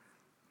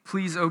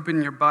Please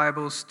open your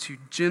Bibles to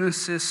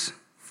Genesis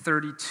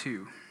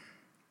 32.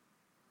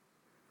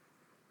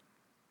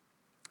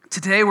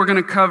 Today we're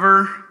going to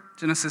cover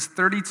Genesis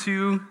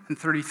 32 and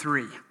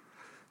 33.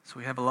 So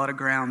we have a lot of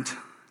ground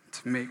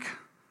to make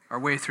our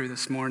way through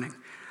this morning.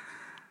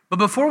 But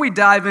before we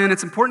dive in,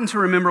 it's important to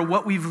remember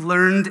what we've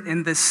learned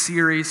in this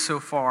series so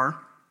far.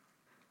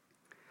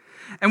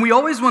 And we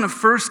always want to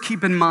first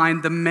keep in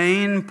mind the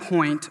main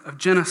point of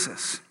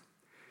Genesis,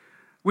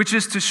 which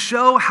is to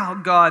show how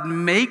God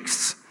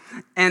makes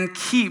and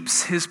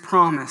keeps his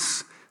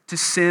promise to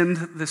send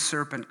the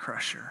serpent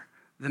crusher,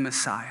 the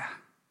Messiah.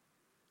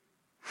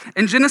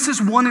 In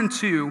Genesis 1 and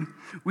 2,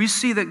 we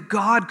see that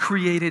God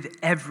created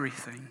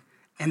everything,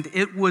 and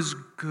it was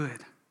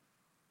good.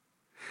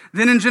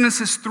 Then in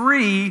Genesis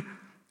 3,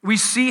 we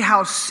see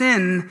how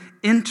sin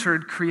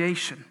entered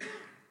creation.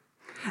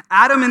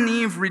 Adam and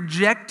Eve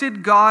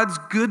rejected God's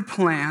good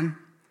plan,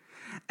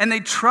 and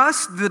they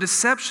trust the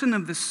deception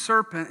of the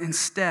serpent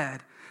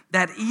instead,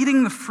 that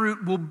eating the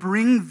fruit will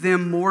bring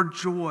them more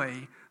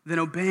joy than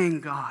obeying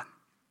God.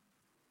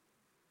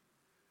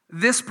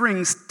 This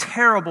brings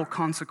terrible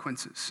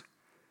consequences,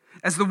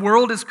 as the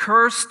world is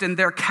cursed and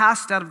they're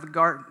cast out of the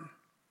garden.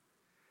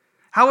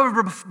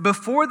 However,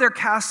 before they're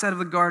cast out of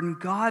the garden,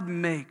 God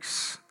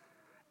makes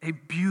a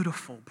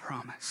beautiful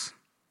promise.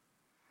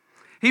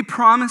 He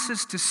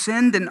promises to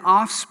send an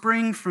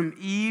offspring from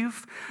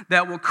Eve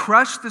that will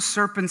crush the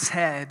serpent's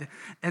head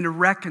and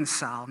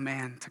reconcile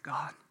man to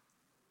God.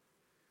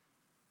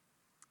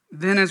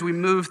 Then as we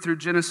move through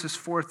Genesis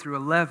 4 through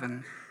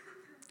 11,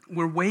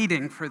 we're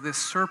waiting for this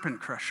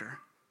serpent crusher.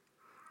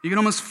 You can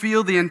almost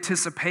feel the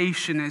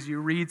anticipation as you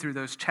read through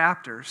those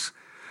chapters.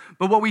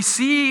 But what we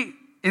see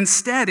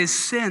instead is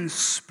sin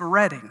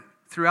spreading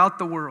throughout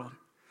the world,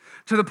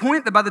 to the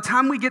point that by the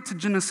time we get to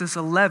Genesis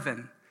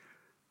 11,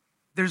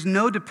 there's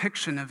no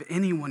depiction of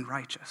anyone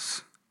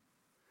righteous.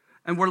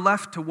 And we're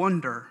left to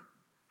wonder,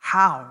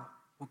 how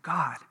will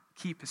God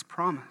keep his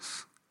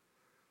promise?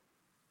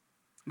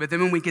 But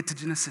then when we get to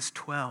Genesis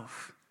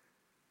 12,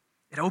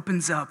 it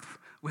opens up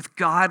with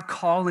God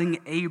calling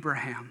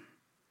Abraham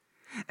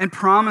and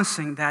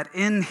promising that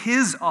in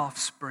his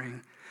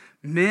offspring,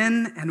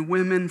 men and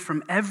women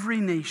from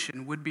every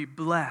nation would be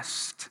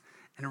blessed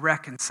and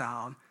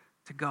reconciled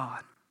to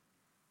God.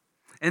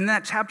 In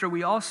that chapter,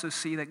 we also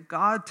see that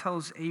God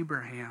tells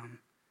Abraham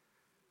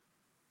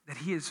that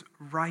he is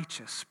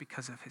righteous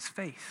because of his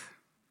faith.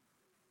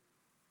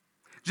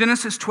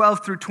 Genesis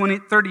 12 through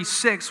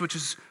 36, which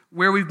is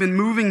where we've been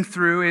moving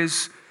through,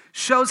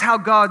 shows how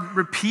God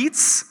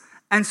repeats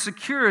and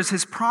secures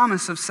his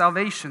promise of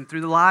salvation through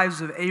the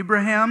lives of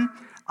Abraham,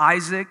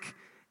 Isaac,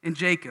 and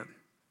Jacob.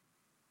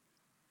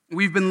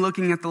 We've been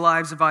looking at the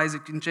lives of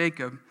Isaac and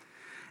Jacob,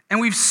 and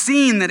we've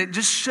seen that it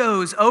just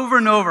shows over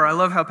and over. I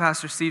love how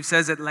Pastor Steve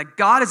says it, like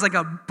God is like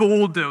a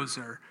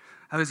bulldozer.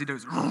 How does he do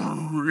it?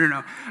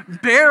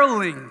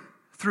 Barreling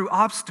through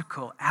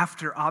obstacle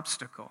after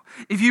obstacle.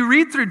 If you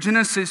read through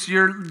Genesis,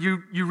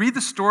 you read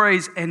the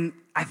stories, and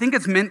I think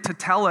it's meant to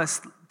tell us,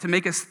 to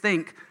make us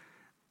think,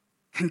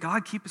 can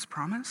God keep his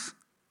promise?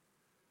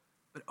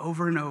 But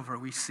over and over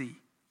we see,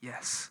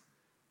 yes,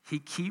 he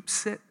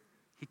keeps it,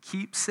 he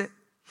keeps it,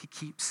 he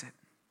keeps it.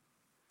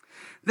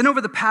 Then over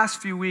the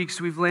past few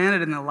weeks, we've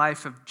landed in the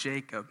life of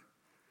Jacob,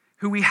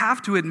 who we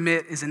have to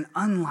admit is an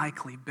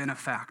unlikely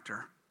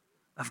benefactor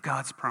of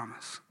God's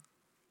promise.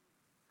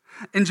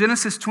 In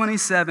Genesis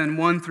 27,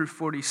 1 through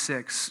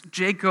 46,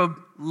 Jacob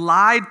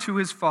lied to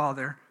his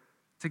father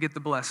to get the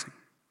blessing.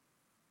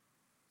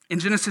 In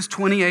Genesis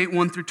 28,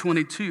 1 through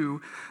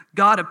 22,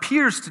 God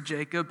appears to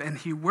Jacob and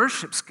he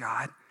worships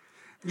God.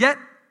 Yet,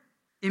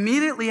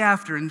 immediately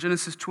after, in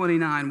Genesis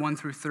 29, 1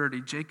 through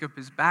 30, Jacob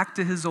is back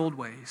to his old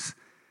ways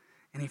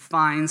and he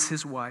finds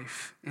his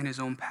wife in his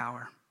own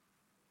power.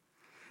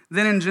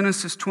 Then in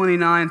Genesis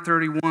 29,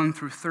 31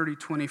 through 30,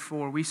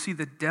 24, we see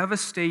the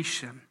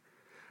devastation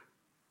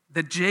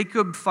that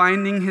Jacob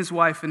finding his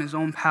wife in his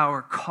own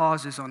power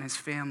causes on his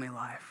family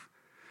life.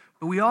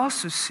 But we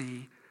also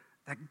see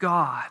that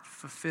God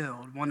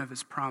fulfilled one of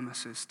his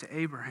promises to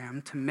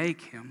Abraham to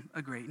make him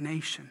a great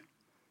nation.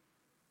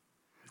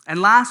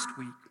 And last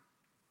week,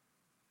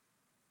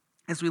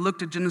 as we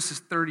looked at Genesis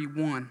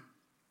 31,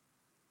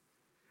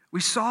 we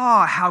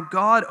saw how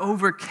God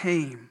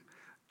overcame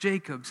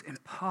Jacob's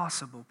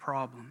impossible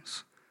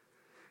problems.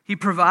 He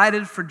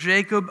provided for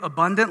Jacob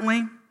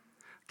abundantly,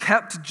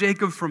 kept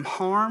Jacob from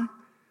harm,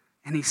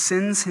 and he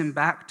sends him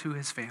back to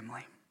his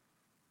family.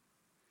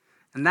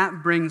 And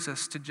that brings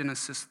us to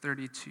Genesis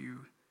 32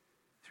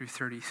 through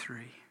 33.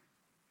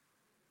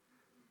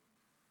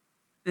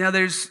 Now,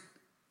 there's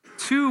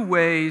two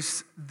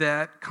ways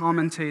that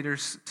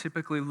commentators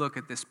typically look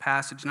at this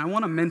passage, and I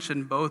want to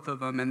mention both of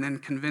them and then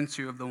convince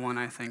you of the one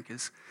I think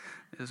is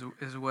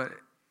what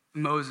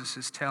Moses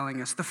is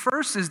telling us. The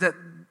first is that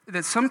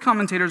some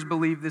commentators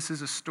believe this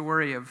is a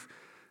story of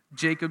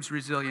Jacob's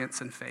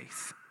resilience and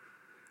faith.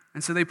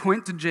 And so they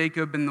point to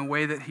Jacob in the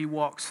way that he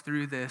walks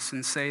through this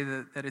and say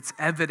that it's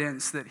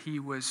evidence that he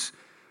was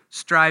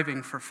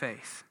striving for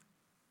faith.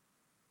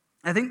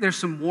 I think there's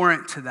some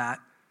warrant to that.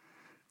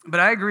 But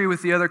I agree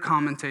with the other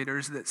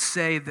commentators that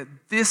say that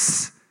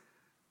this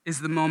is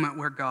the moment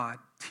where God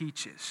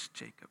teaches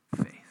Jacob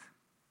faith.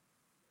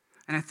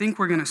 And I think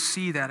we're going to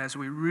see that as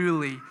we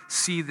really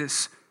see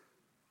this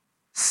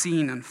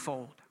scene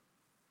unfold.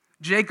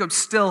 Jacob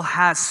still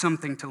has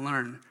something to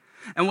learn.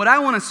 And what I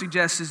want to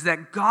suggest is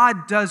that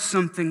God does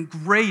something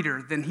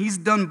greater than he's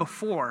done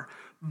before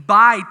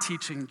by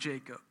teaching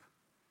Jacob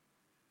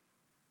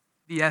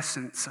the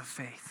essence of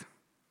faith.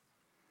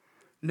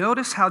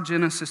 Notice how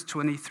Genesis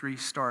 32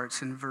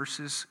 starts in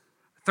verses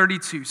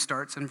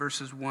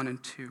 1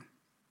 and 2.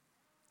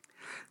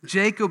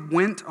 Jacob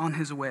went on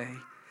his way,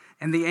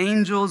 and the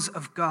angels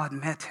of God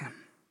met him.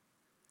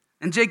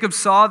 And Jacob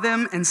saw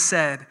them and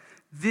said,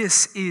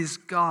 "This is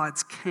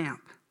God's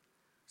camp."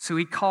 So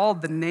he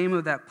called the name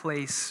of that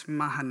place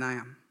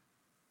Mahanaim.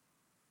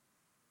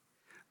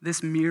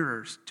 This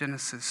mirrors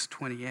Genesis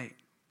 28,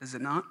 does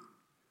it not?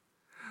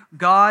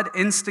 God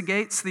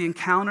instigates the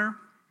encounter.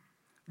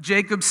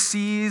 Jacob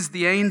sees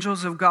the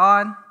angels of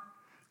God,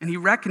 and he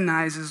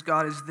recognizes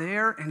God is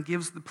there and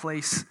gives the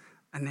place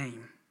a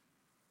name.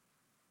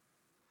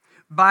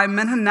 By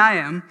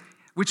Mahanaim,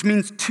 which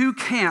means two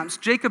camps,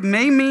 Jacob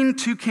may mean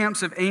two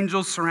camps of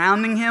angels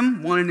surrounding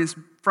him, one in his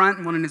front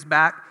and one in his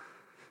back.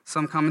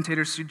 Some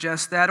commentators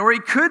suggest that. Or he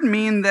could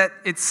mean that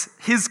it's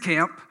his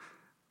camp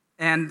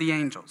and the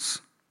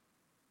angels.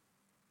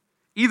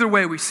 Either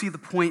way, we see the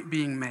point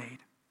being made.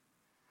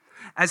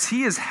 As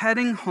he is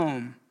heading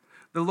home,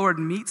 the Lord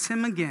meets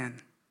him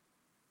again,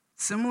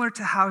 similar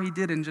to how he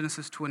did in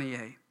Genesis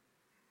 28,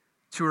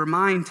 to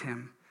remind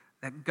him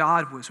that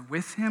God was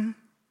with him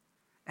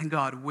and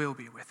God will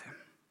be with him.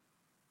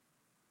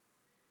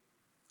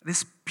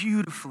 This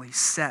beautifully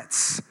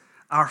sets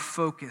our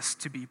focus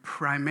to be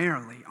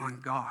primarily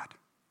on God.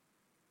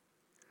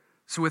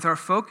 So with our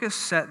focus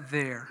set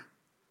there,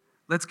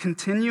 let's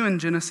continue in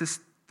Genesis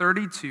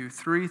 32,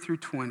 3 through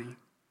 20,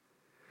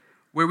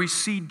 where we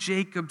see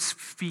Jacob's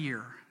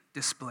fear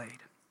displayed.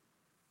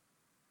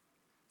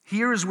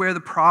 Here is where the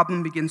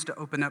problem begins to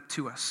open up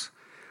to us.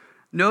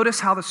 Notice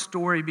how the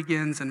story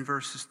begins in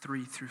verses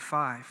 3 through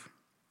 5.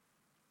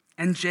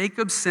 And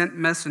Jacob sent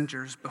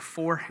messengers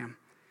before him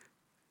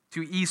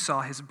to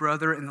Esau, his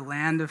brother, in the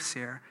land of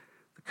Seir,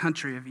 the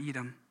country of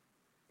Edom,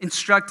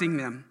 instructing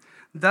them,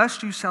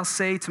 "Thus you shall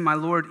say to my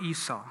lord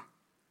Esau,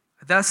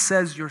 thus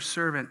says your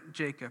servant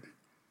Jacob,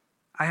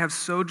 I have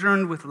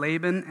sojourned with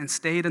Laban and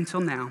stayed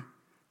until now.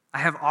 I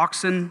have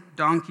oxen,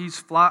 donkeys,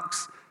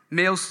 flocks,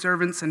 male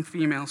servants and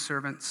female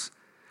servants.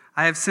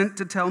 I have sent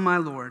to tell my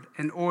lord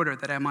in order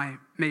that I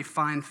may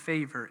find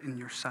favor in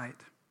your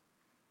sight."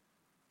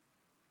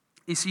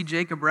 You see,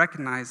 Jacob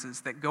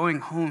recognizes that going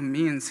home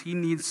means he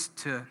needs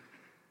to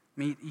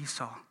meet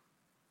Esau.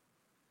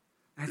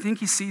 And I think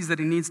he sees that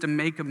he needs to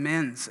make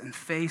amends and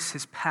face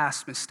his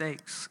past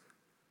mistakes.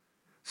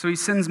 So he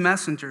sends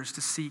messengers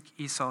to seek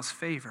Esau's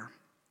favor.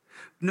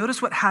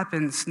 Notice what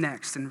happens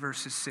next in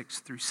verses 6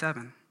 through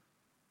 7.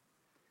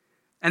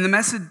 And the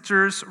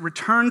messengers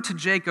returned to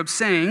Jacob,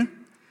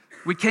 saying,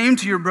 "We came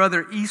to your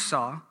brother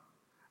Esau,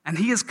 and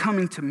he is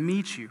coming to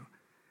meet you,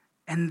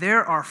 and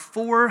there are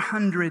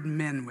 400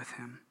 men with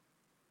him."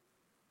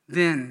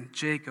 Then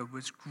Jacob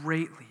was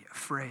greatly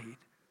afraid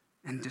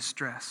and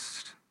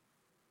distressed.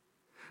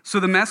 So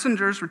the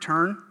messengers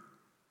return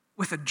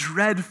with a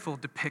dreadful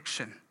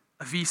depiction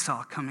of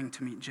Esau coming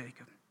to meet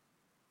Jacob.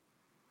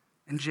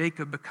 And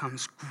Jacob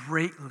becomes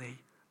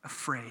greatly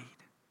afraid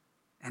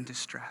and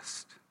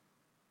distressed.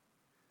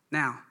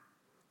 Now,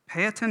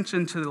 pay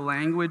attention to the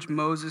language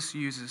Moses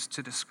uses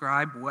to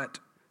describe what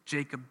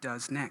Jacob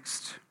does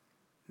next.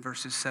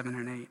 Verses 7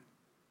 and 8.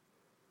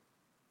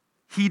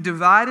 He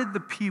divided the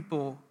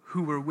people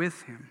who were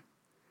with him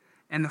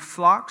and the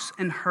flocks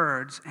and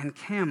herds and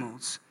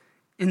camels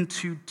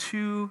into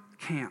two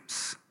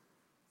camps,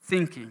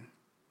 thinking,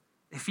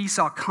 if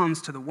Esau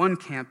comes to the one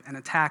camp and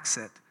attacks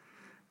it,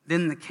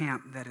 then the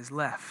camp that is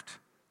left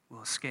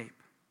will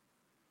escape.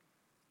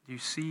 Do you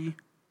see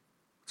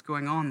what's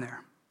going on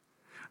there?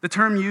 The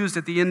term used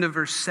at the end of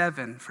verse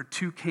 7 for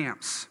two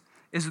camps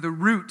is the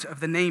root of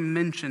the name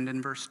mentioned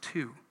in verse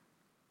 2.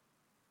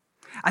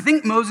 I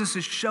think Moses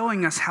is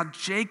showing us how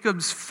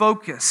Jacob's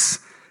focus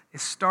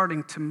is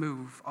starting to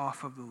move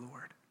off of the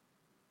Lord.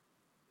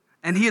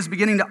 And he is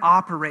beginning to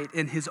operate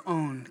in his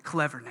own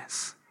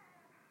cleverness.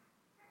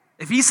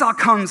 If Esau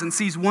comes and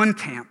sees one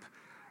camp,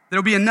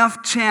 there'll be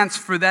enough chance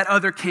for that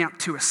other camp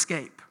to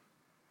escape.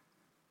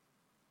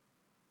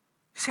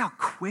 You see how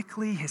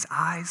quickly his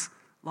eyes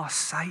lost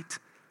sight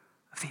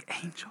of the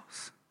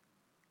angels?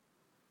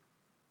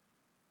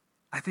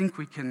 I think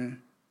we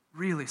can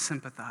really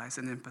sympathize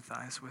and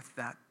empathize with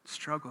that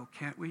struggle,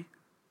 can't we?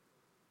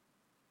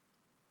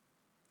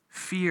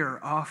 Fear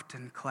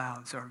often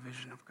clouds our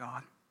vision of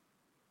God.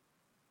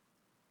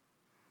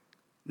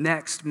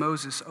 Next,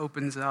 Moses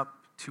opens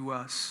up to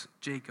us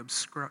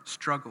Jacob's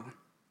struggle.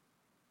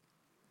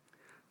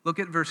 Look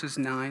at verses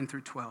 9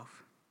 through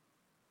 12.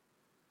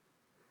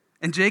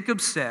 And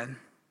Jacob said,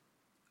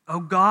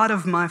 "O God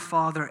of my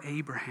father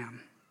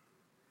Abraham,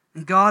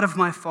 and God of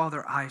my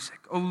father Isaac,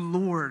 O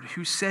Lord,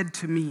 who said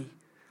to me,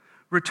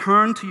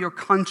 Return to your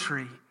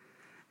country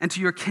and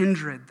to your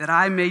kindred, that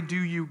I may do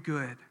you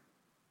good.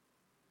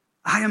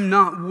 I am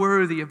not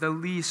worthy of the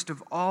least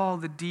of all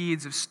the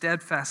deeds of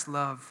steadfast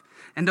love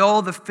and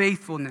all the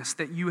faithfulness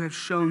that you have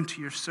shown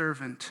to your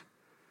servant.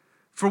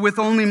 For with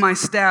only my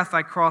staff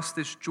I crossed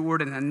this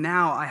Jordan, and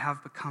now I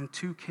have become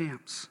two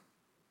camps.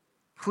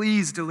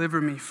 Please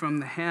deliver me from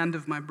the hand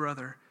of my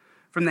brother,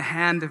 from the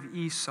hand of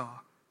Esau,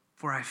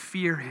 for I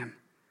fear him,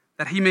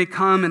 that he may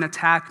come and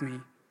attack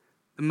me,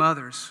 the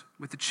mothers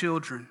with the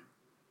children.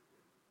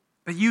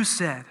 But you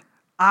said,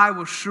 I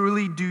will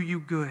surely do you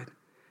good,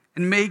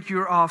 and make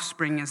your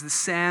offspring as the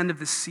sand of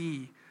the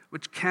sea,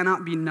 which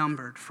cannot be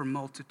numbered for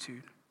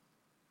multitude.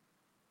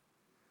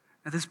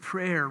 Now, this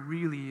prayer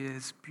really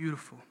is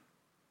beautiful.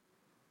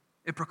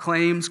 It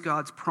proclaims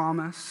God's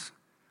promise,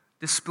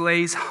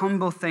 displays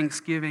humble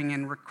thanksgiving,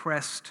 and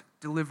requests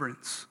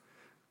deliverance.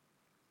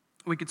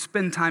 We could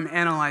spend time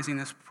analyzing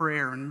this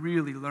prayer and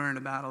really learn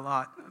about a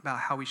lot about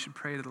how we should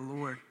pray to the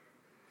Lord.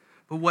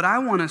 But what I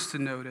want us to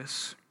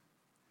notice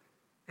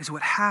is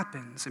what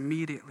happens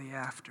immediately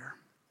after.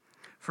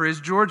 For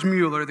as George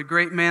Mueller, the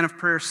great man of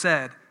prayer,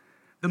 said,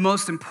 the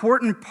most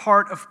important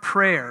part of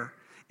prayer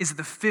is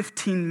the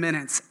 15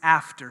 minutes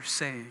after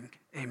saying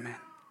amen.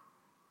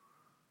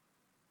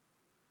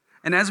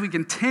 And as we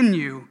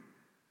continue,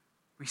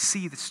 we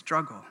see the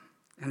struggle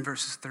in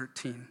verses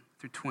 13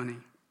 through 20.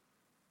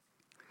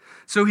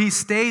 So he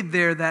stayed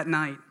there that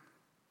night,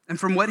 and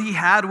from what he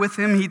had with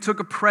him, he took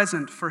a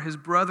present for his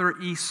brother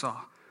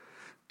Esau,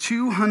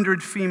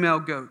 200 female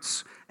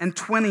goats and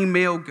 20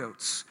 male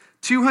goats,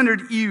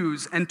 200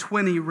 ewes and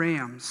 20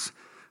 rams,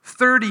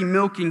 30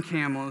 milking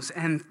camels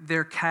and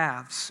their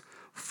calves,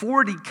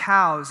 40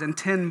 cows and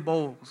 10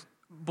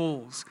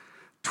 bulls,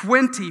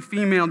 20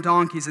 female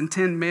donkeys and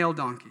 10 male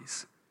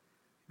donkeys.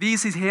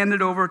 These he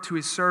handed over to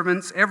his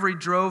servants, every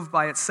drove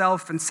by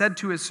itself, and said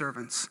to his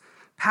servants,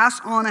 pass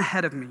on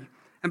ahead of me,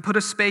 and put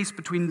a space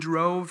between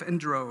drove and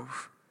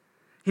drove.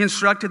 He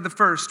instructed the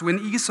first, when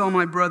Esau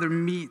my brother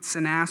meets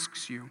and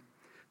asks you,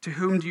 to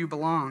whom do you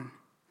belong?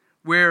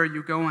 Where are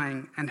you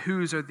going, and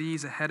whose are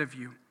these ahead of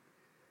you?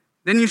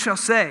 Then you shall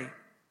say,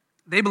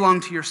 they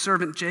belong to your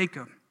servant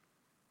Jacob.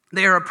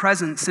 They are a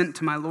present sent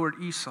to my lord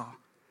Esau.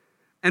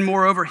 And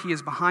moreover, he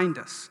is behind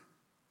us.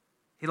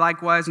 He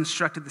likewise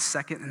instructed the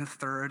second and the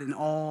third, and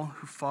all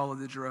who follow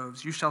the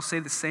droves. You shall say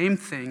the same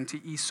thing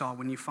to Esau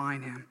when you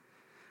find him.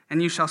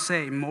 And you shall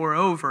say,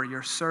 moreover,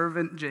 your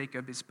servant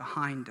Jacob is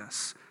behind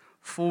us,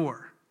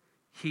 for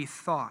he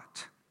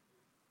thought,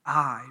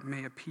 I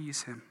may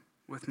appease him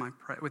with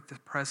the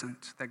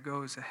present that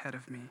goes ahead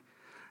of me,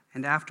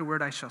 and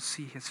afterward I shall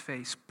see his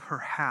face.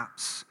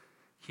 Perhaps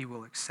he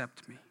will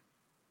accept me.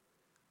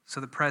 So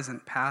the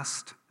present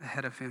passed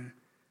ahead of him,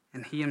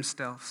 and he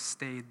himself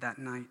stayed that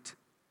night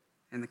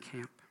in the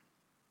camp.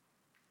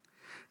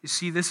 You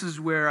see, this is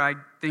where I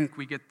think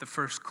we get the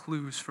first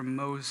clues from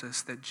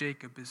Moses that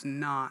Jacob is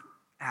not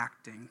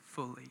acting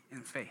fully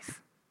in faith.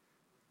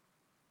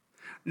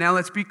 Now,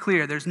 let's be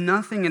clear. There's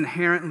nothing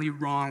inherently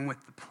wrong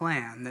with the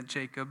plan that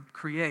Jacob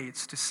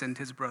creates to send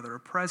his brother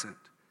a present.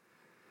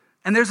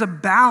 And there's a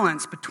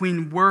balance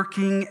between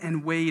working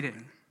and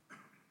waiting.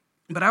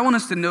 But I want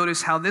us to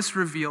notice how this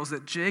reveals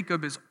that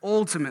Jacob is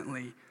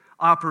ultimately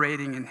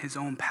operating in his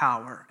own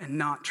power and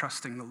not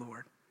trusting the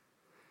Lord.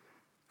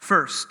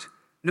 First,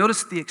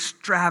 notice the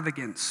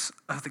extravagance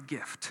of the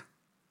gift.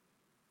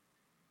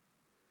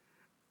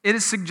 It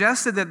is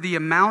suggested that the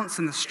amounts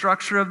and the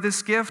structure of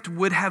this gift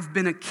would have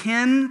been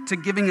akin to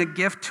giving a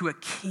gift to a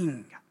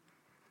king.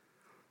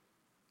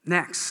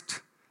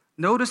 Next,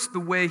 notice the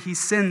way he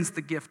sends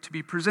the gift to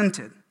be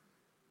presented.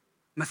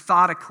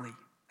 Methodically,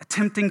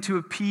 attempting to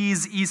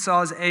appease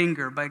Esau's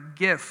anger by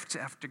gift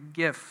after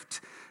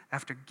gift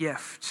after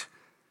gift.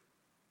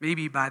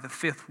 Maybe by the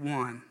fifth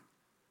one,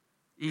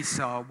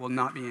 Esau will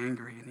not be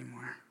angry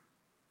anymore.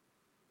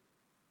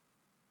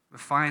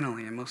 But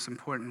finally, and most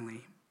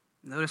importantly,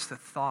 notice the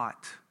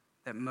thought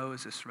that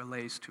Moses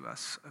relays to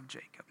us of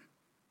Jacob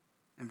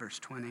in verse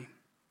 20.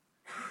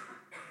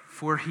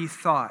 For he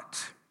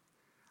thought,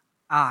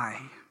 I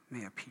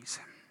may appease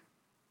him.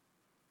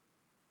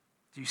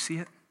 Do you see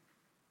it?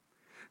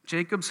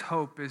 Jacob's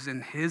hope is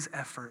in his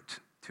effort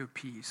to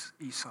appease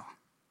Esau.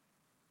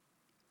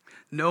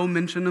 No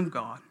mention of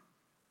God.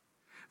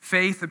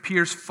 Faith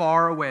appears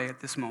far away at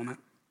this moment.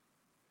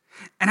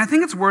 And I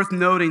think it's worth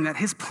noting that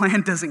his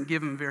plan doesn't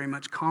give him very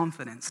much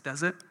confidence,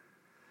 does it?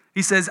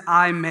 He says,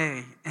 I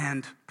may,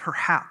 and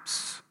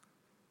perhaps.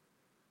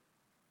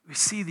 We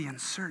see the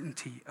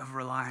uncertainty of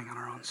relying on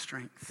our own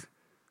strength.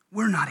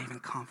 We're not even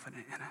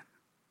confident in it.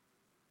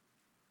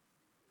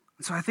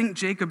 And so I think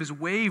Jacob is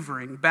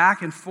wavering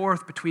back and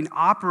forth between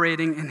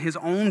operating in his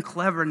own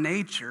clever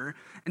nature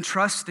and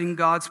trusting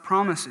God's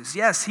promises.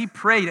 Yes, he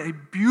prayed a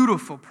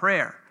beautiful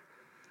prayer,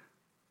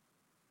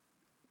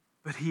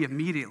 but he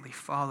immediately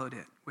followed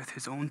it with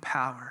his own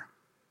power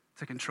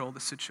to control the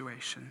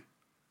situation.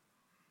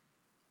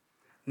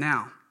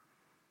 Now,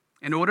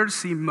 in order to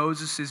see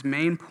Moses'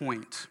 main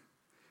point,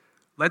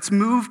 let's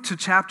move to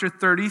chapter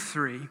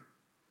 33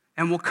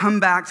 And we'll come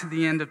back to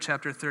the end of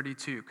chapter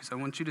 32 because I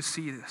want you to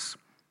see this.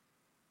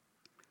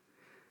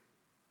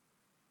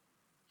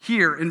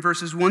 Here in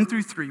verses 1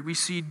 through 3, we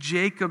see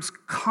Jacob's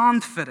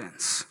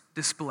confidence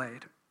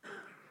displayed.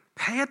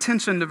 Pay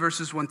attention to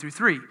verses 1 through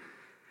 3.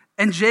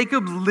 And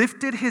Jacob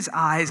lifted his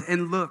eyes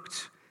and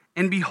looked,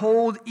 and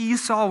behold,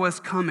 Esau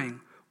was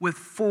coming with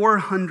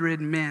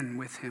 400 men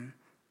with him.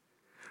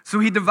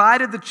 So he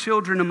divided the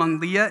children among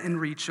Leah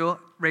and Rachel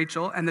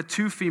and the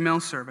 2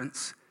 female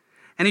servants.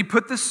 And he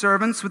put the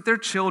servants with their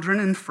children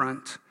in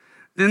front,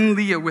 then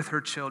Leah with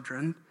her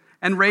children,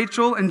 and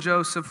Rachel and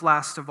Joseph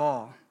last of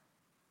all.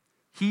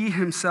 He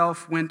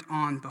himself went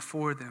on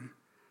before them,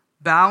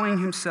 bowing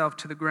himself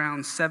to the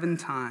ground 7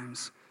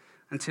 times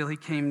until he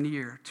came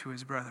near to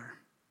his brother.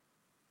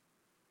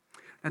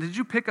 Now, did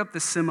you pick up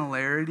the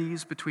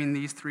similarities between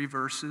these 3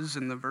 verses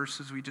and the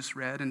verses we just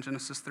read in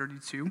Genesis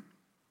 32?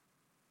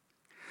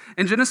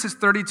 In Genesis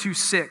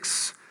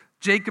 32:6,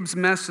 Jacob's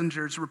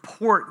messengers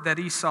report that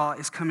Esau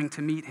is coming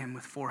to meet him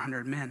with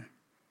 400 men.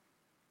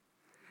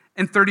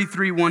 In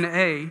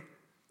 33:1a,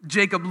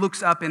 Jacob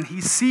looks up and he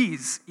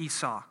sees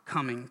Esau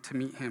coming to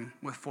meet him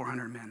with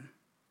 400 men.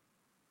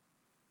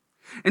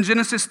 In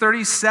Genesis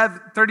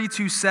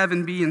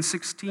 32:7b and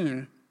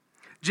 16,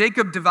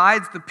 Jacob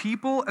divides the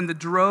people and the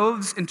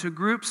droves into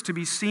groups to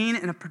be seen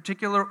in a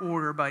particular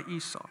order by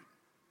Esau.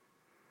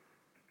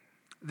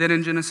 Then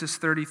in Genesis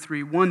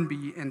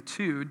 33:1b and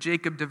 2,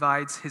 Jacob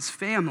divides his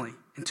family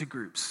into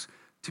groups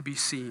to be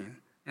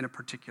seen in a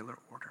particular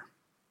order.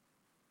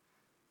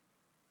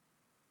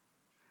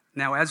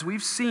 Now, as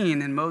we've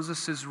seen in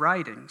Moses'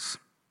 writings,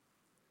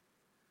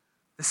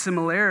 the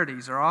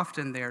similarities are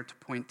often there to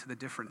point to the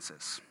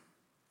differences.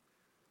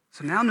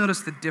 So now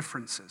notice the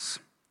differences.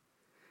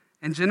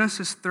 In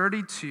Genesis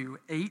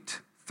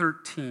 32:8,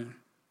 13,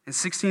 and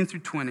 16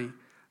 through 20,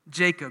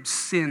 Jacob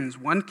sends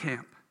one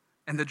camp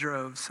and the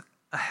droves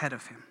ahead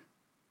of him.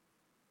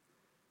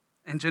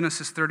 In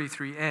Genesis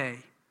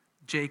 33a,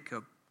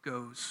 Jacob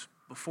goes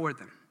before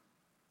them.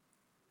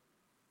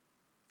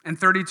 In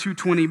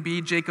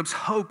 32:20b, Jacob's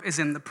hope is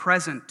in the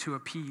present to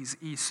appease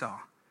Esau.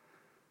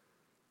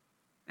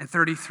 In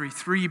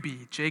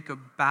 33:3b,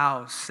 Jacob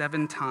bows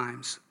 7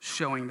 times,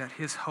 showing that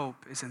his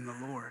hope is in the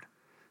Lord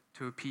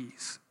to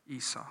appease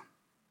Esau.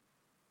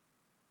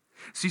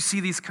 So you see,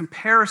 these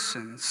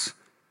comparisons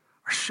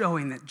are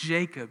showing that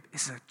Jacob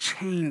is a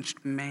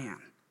changed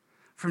man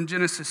from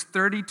Genesis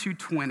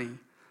 32:20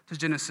 to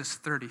Genesis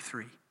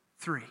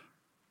 33:3.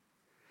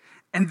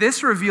 And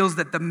this reveals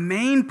that the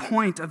main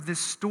point of this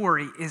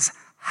story is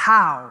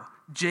how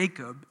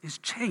Jacob is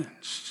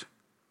changed.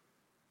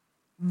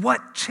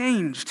 What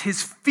changed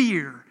his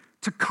fear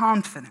to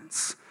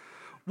confidence?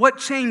 What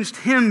changed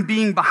him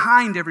being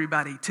behind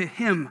everybody to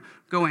him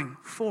going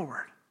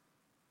forward?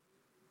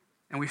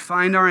 And we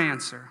find our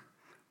answer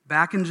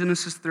back in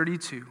Genesis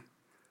 32,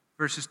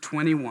 verses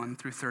 21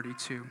 through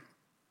 32.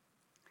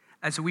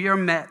 As we are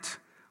met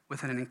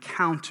with an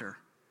encounter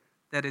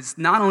that is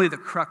not only the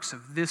crux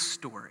of this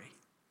story,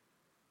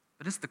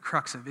 but it's the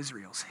crux of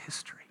Israel's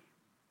history.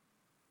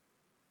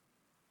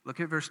 Look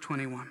at verse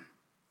 21.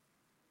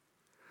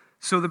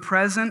 So the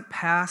present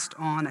passed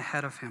on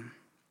ahead of him,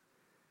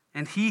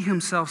 and he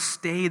himself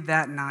stayed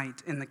that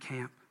night in the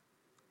camp.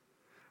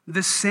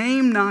 The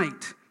same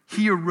night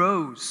he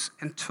arose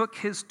and took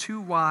his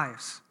 2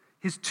 wives,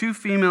 his 2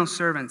 female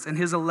servants, and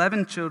his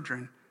 11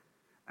 children,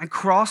 and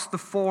crossed the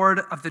ford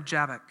of the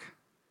Jabbok.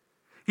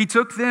 He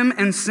took them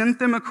and sent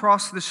them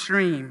across the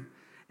stream,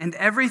 and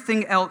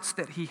everything else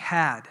that he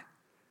had,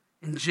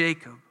 and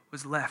Jacob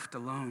was left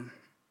alone.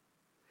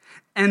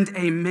 And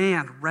a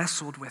man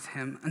wrestled with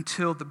him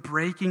until the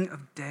breaking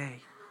of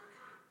day.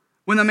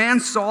 When the man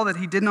saw that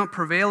he did not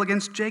prevail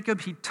against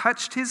Jacob, he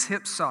touched his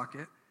hip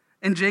socket,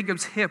 and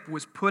Jacob's hip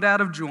was put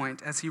out of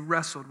joint as he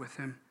wrestled with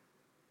him.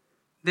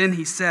 Then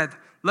he said,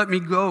 "Let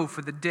me go,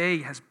 for the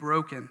day has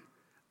broken."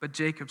 But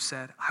Jacob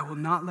said, "I will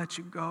not let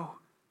you go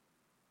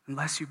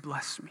unless you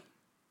bless me."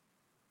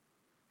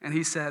 And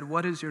he said,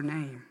 "What is your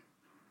name?"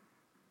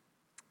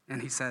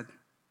 And he said,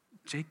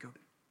 "Jacob."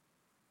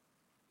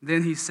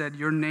 Then he said,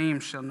 "Your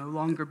name shall no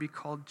longer be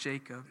called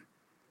Jacob,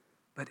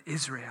 but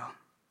Israel,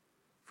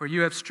 for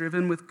you have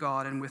striven with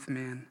God and with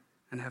men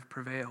and have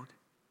prevailed."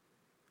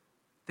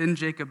 Then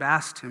Jacob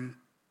asked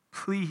him,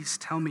 "Please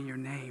tell me your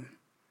name."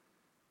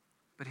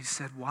 But he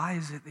said, "Why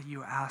is it that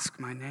you ask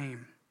my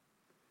name?"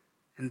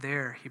 And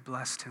there he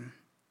blessed him.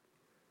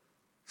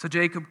 So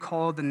Jacob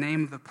called the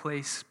name of the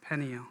place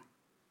Peniel,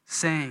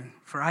 saying,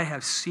 "For I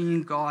have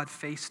seen God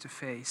face to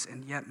face,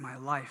 and yet my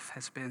life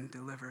has been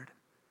delivered."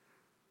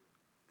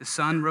 The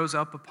sun rose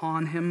up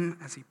upon him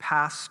as he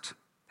passed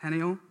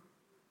Peniel,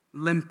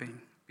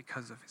 limping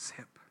because of his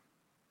hip.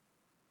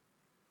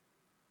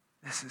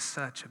 This is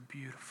such a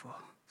beautiful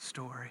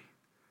story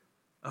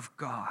of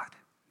God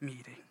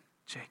meeting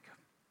Jacob.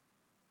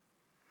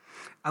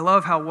 I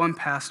love how one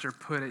pastor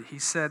put it. He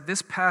said,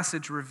 this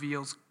passage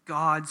reveals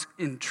God's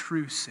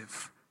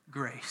intrusive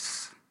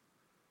grace.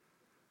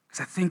 Because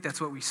I think that's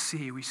what we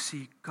see. We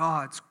see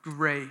God's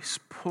grace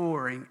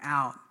pouring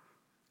out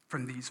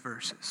from these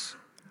verses.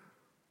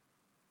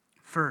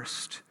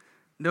 First,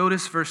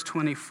 notice verse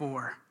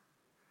 24.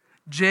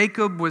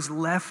 Jacob was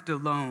left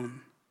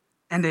alone,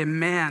 and a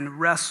man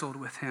wrestled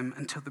with him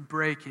until the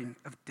breaking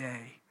of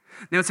day.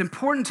 Now, it's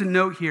important to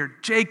note here,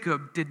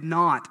 Jacob did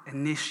not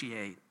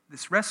initiate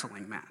this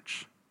wrestling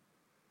match.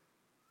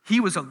 He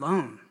was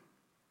alone.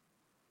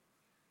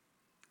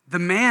 The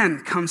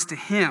man comes to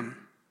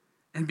him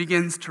and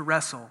begins to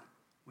wrestle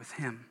with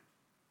him.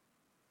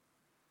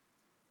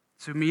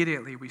 So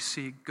immediately we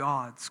see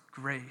God's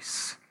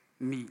grace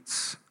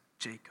meets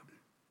Jacob.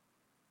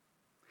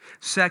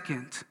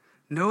 Second,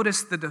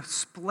 notice the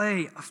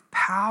display of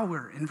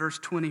power in verse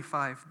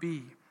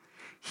 25b.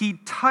 He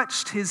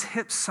touched his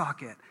hip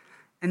socket,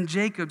 and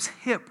Jacob's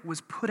hip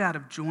was put out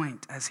of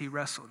joint as he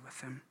wrestled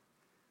with him.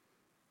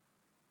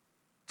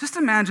 Just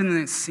imagine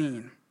this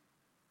scene.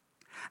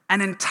 An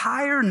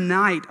entire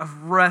night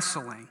of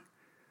wrestling,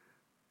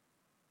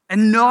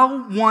 and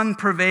no one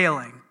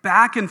prevailing,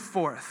 back and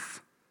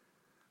forth.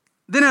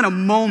 Then in a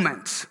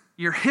moment,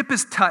 your hip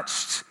is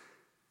touched,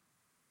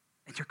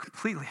 and you're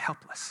completely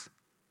helpless.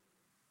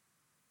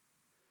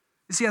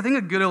 You see, I think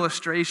a good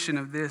illustration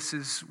of this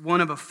is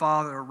one of a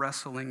father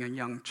wrestling a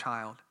young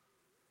child.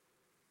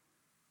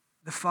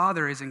 The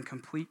father is in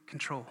complete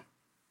control.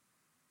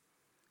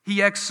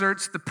 He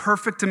exerts the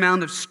perfect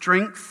amount of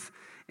strength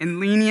and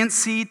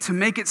leniency to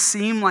make it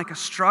seem like a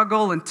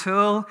struggle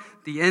until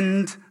the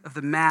end of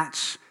the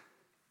match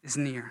is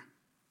near.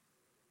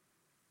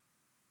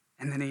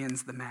 And then he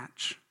ends the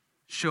match,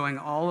 showing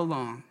all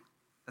along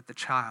that the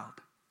child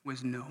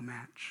was no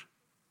match.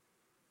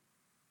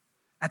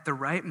 At the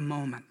right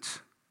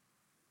moment,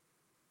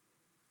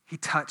 he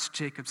touched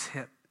Jacob's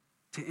hip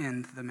to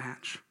end the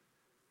match.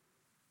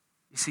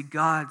 You see,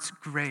 God's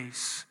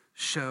grace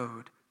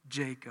showed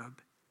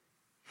Jacob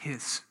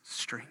his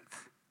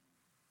strength.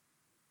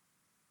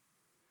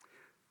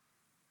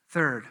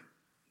 Third,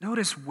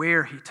 notice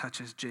where he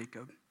touches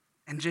Jacob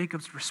and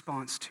Jacob's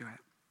response to it.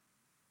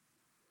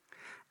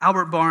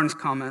 Albert Barnes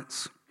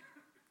comments,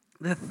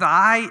 "The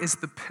thigh is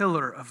the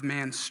pillar of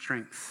man's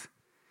strength.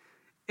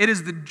 It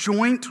is the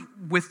joint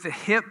with the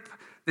hip,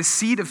 the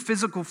seat of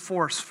physical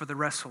force for the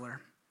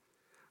wrestler.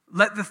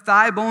 Let the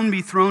thigh bone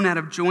be thrown out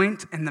of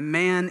joint, and the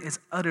man is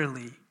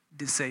utterly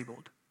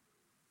disabled."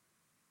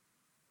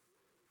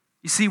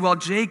 You see, while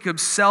Jacob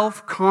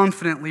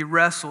self-confidently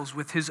wrestles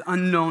with his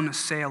unknown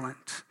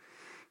assailant,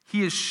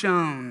 he is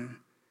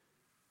shown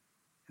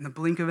in the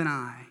blink of an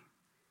eye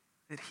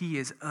that he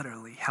is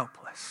utterly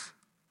helpless.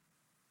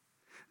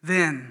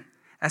 Then,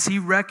 as he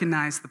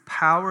recognized the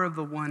power of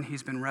the one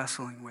he's been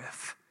wrestling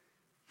with,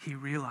 he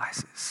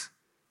realizes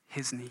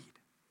his need.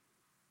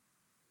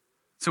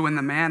 So when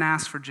the man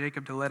asks for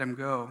Jacob to let him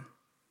go,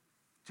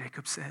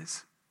 Jacob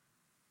says,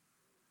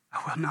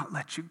 "I will not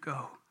let you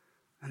go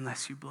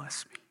unless you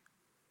bless me."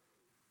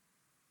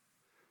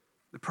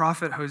 The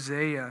prophet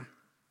Hosea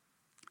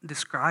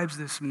describes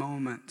this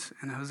moment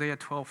in Hosea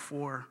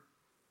 12:4,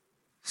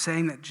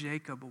 saying that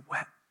Jacob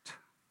wept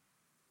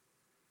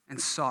and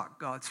sought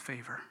God's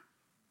favor.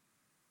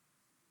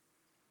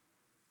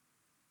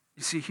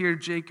 You see, here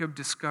Jacob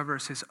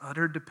discovers his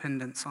utter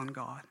dependence on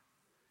God,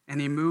 and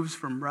he moves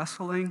from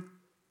wrestling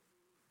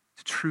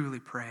to truly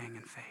praying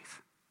in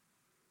faith.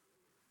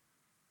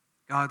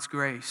 God's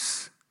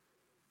grace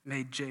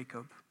made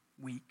Jacob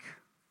weak.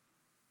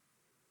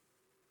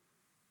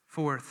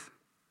 Fourth,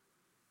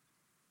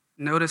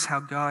 notice how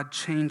God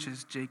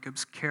changes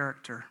Jacob's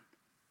character.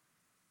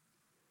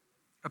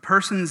 A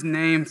person's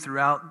name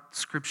throughout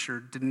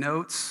Scripture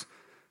denotes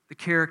the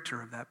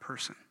character of that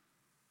person.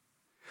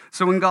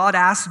 So when God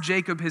asks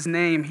Jacob his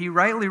name, he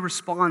rightly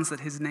responds that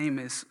his name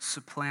is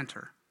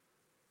Supplanter.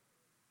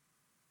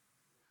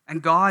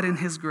 And God, in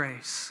his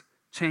grace,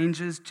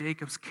 changes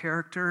Jacob's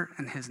character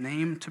and his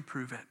name to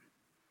prove it.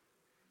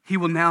 He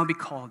will now be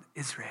called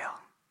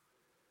Israel,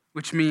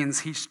 which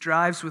means he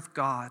strives with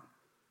God,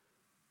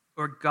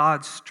 or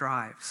God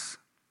strives.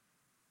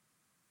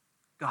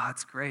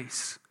 God's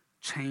grace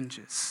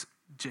changes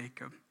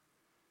Jacob.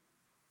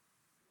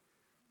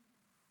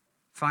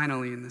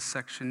 Finally, in this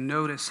section,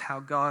 notice how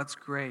God's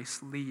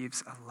grace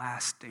leaves a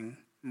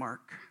lasting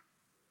mark.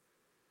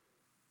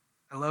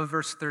 I love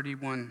verse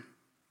 31.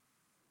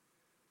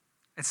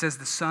 It says,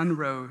 "The sun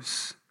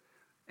rose,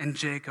 and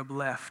Jacob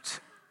left,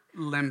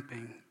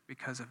 limping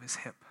because of his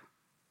hip."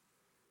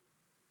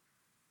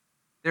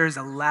 There is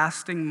a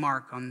lasting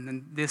mark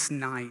on this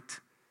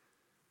night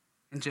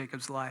in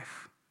Jacob's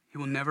life. He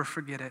will never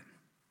forget it.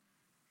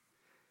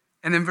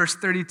 And then verse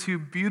 32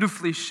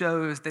 beautifully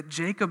shows that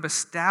Jacob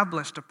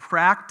established a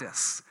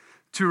practice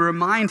to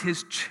remind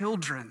his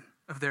children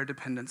of their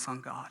dependence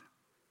on God.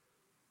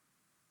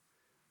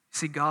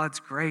 See, God's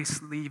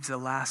grace leaves a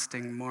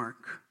lasting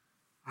mark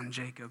on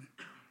Jacob.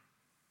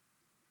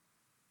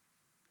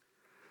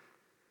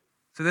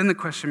 So then the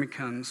question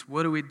becomes,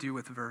 what do we do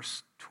with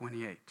verse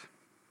 28?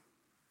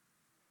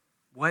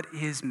 What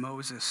is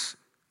Moses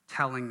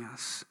telling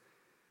us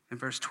in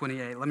verse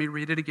 28? Let me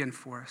read it again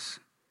for us.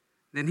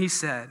 Then he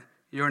said,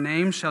 "Your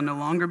name shall no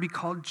longer be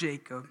called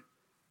Jacob,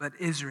 but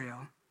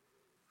Israel,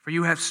 for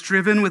you have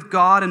striven with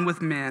God and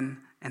with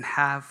men and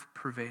have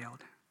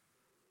prevailed.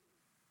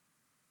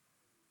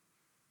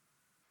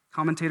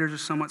 Commentators are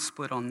somewhat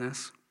split on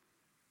this.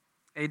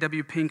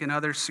 A.W. Pink and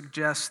others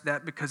suggest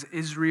that because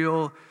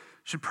Israel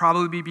should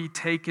probably be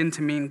taken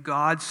to mean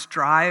God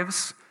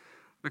strives,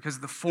 because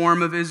the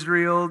form of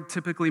Israel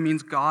typically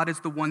means God is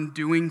the one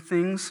doing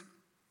things.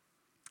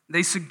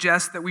 They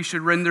suggest that we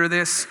should render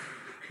this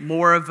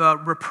more of a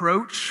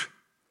reproach.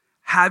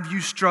 Have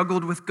you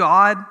struggled with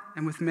God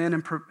and with men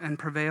and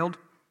prevailed?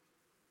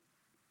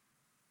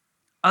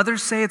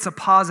 Others say it's a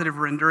positive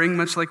rendering,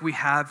 much like we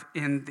have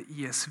in the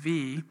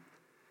ESV.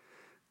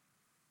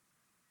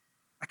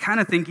 I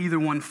kind of think either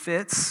one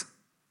fits.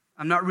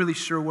 I'm not really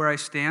sure where I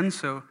stand,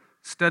 so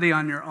study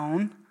on your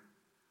own.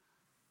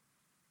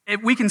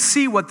 We can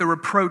see what the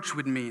reproach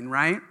would mean,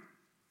 right?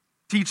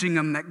 Teaching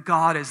them that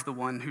God is the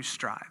one who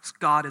strives.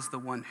 God is the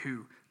one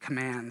who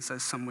commands,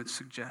 as some would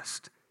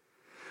suggest.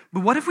 But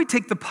what if we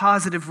take the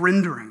positive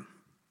rendering?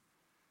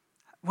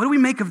 What do we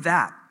make of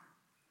that?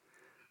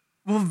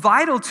 Well,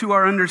 vital to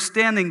our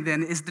understanding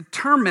then is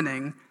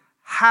determining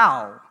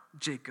how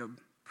Jacob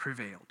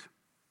prevailed.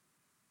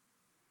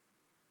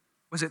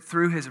 Was it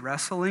through his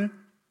wrestling?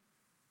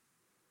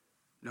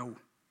 No,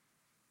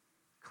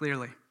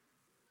 clearly.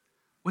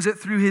 Was it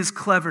through his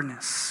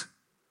cleverness?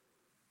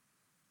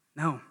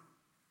 No.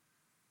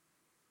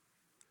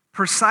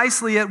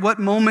 Precisely at what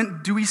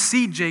moment do we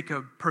see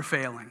Jacob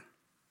prevailing?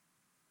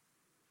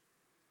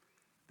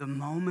 The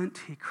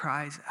moment he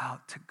cries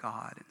out to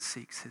God and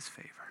seeks his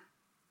favor.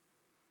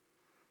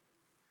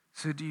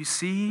 So do you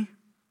see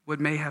what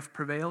may have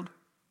prevailed?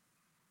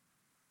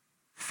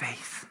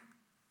 Faith.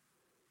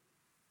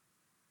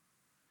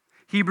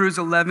 Hebrews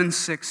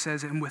 11:6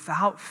 says, and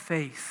without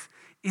faith,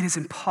 it is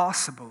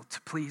impossible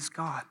to please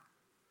God.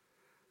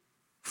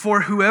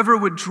 For whoever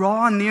would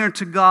draw near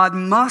to God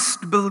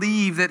must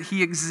believe that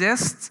he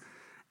exists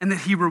and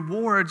that he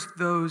rewards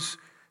those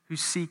who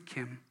seek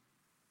him.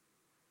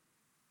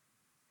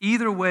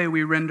 Either way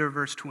we render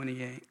verse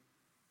 28,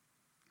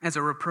 as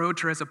a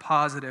reproach or as a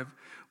positive,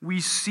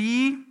 we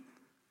see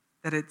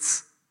that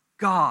it's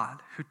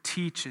God who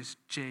teaches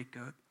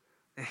Jacob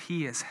that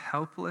he is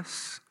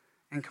helpless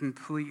and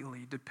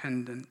completely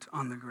dependent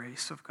on the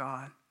grace of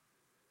God.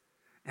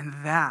 And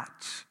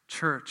that,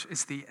 church,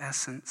 is the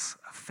essence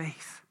of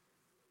faith.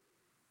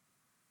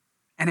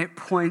 And it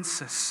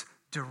points us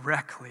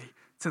directly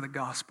to the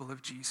gospel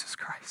of Jesus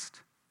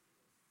Christ.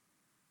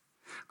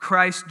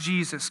 Christ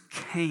Jesus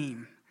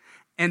came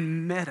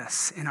and met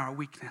us in our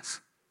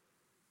weakness.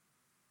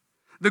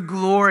 The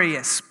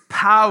glorious,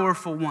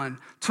 powerful one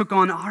took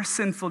on our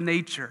sinful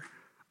nature,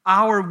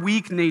 our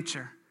weak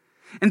nature.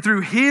 And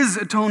through his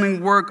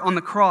atoning work on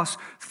the cross,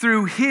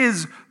 through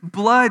his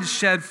blood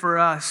shed for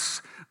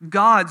us,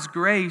 God's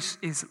grace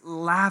is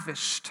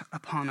lavished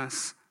upon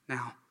us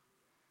now.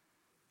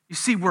 You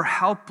see, we're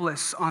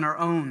helpless on our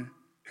own,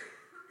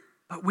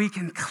 but we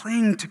can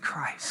cling to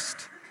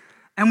Christ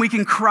and we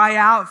can cry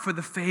out for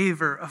the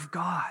favor of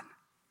God.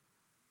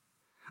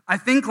 I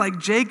think, like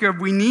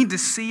Jacob, we need to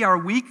see our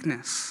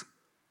weakness.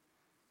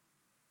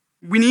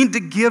 We need to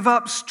give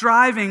up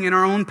striving in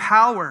our own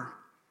power.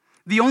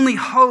 The only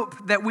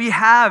hope that we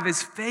have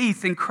is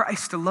faith in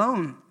Christ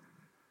alone.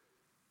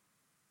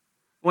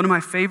 One of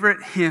my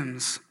favorite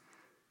hymns,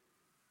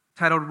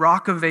 titled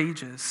Rock of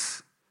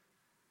Ages,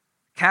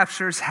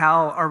 captures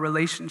how our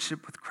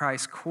relationship with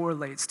Christ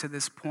correlates to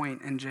this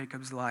point in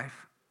Jacob's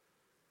life.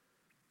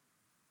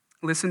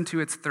 Listen to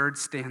its third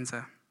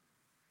stanza.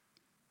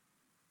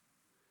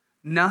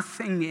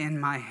 Nothing in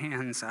my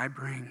hands I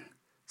bring,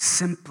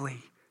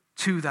 simply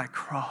to thy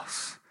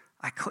cross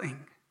I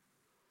cling.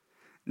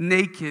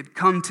 Naked,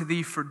 come to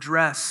thee for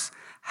dress,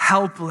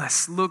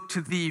 helpless, look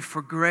to thee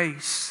for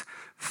grace.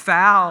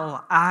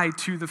 Foul, I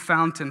to the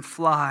fountain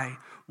fly,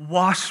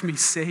 wash me,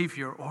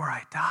 Savior, or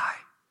I die.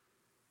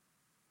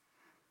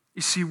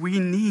 You see, we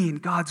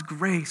need God's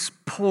grace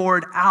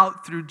poured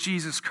out through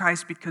Jesus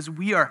Christ because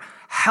we are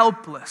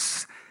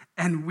helpless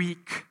and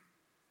weak.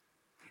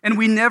 And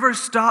we never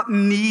stop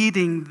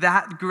needing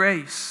that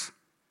grace.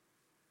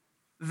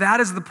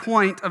 That is the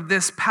point of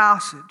this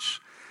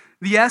passage.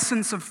 The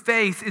essence of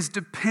faith is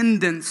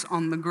dependence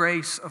on the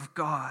grace of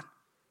God.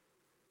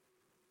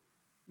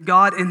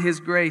 God in his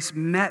grace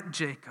met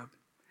Jacob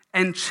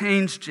and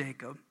changed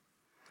Jacob.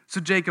 So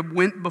Jacob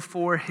went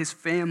before his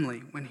family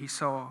when he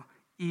saw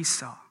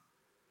Esau.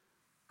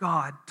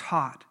 God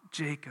taught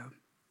Jacob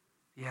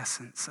the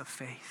essence of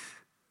faith.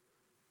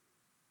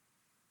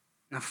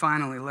 Now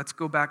finally, let's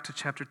go back to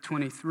chapter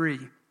 23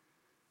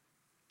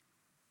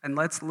 and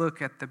let's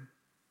look at the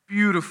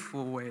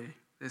beautiful way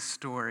this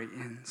story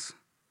ends.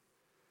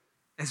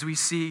 As we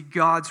see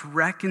God's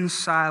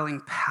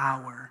reconciling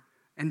power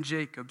and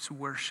Jacob's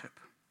worship.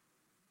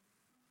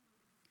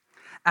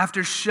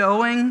 After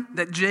showing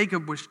that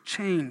Jacob was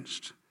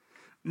changed,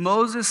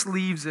 Moses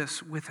leaves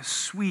us with a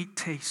sweet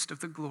taste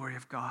of the glory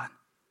of God.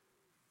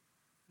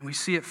 And we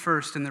see it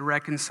first in the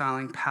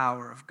reconciling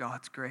power of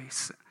God's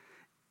grace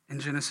in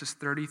Genesis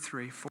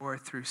 33, 4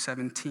 through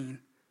 17.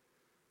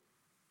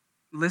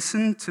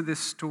 Listen to this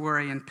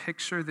story and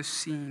picture the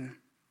scene.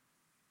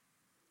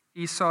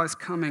 Esau is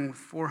coming with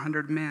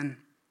 400 men.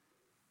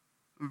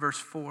 Verse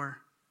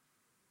 4.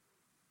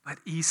 But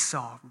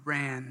Esau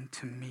ran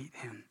to meet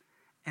him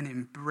and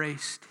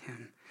embraced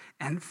him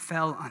and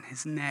fell on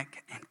his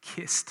neck and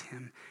kissed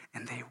him,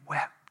 and they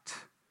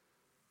wept.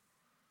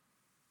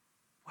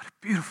 What a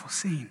beautiful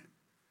scene.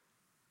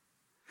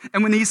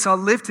 And when Esau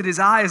lifted his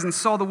eyes and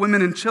saw the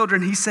women and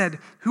children, he said,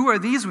 "Who are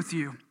these with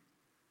you?"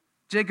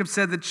 Jacob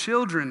said, "The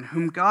children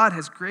whom God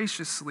has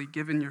graciously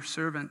given your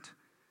servant."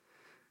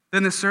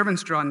 Then the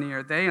servants drew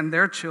near, they and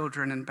their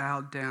children, and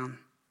bowed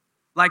down.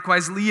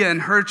 Likewise, Leah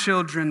and her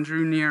children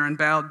drew near and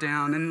bowed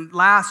down. And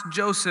last,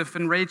 Joseph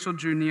and Rachel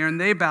drew near, and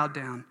they bowed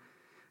down.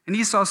 And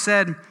Esau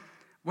said,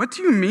 "What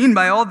do you mean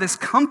by all this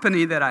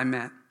company that I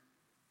met?"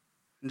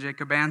 And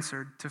Jacob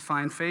answered, "To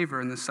find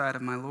favor in the sight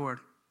of my Lord."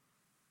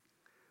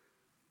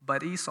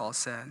 But Esau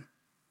said,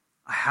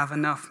 "I have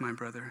enough, my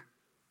brother.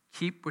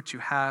 Keep what you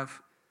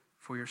have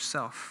for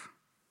yourself."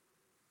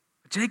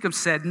 But Jacob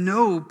said,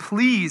 "No,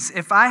 please,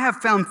 if I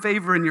have found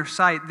favor in your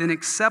sight, then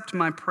accept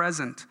my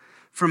present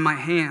from my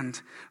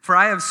hand. For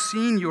I have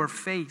seen your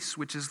face,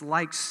 which is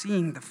like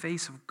seeing the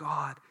face of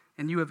God,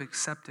 and you have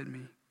accepted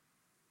me.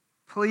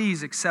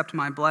 Please accept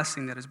my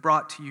blessing that is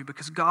brought to you,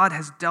 because God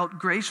has dealt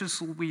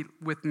graciously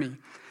with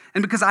me,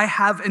 and because I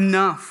have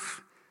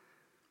enough."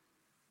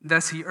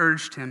 Thus he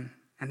urged him,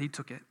 and he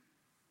took it.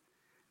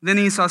 Then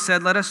Esau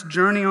said, "Let us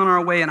journey on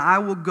our way, and I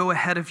will go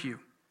ahead of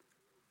you."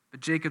 But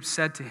Jacob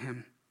said to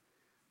him,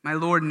 "My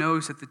Lord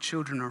knows that the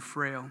children are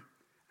frail,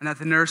 and that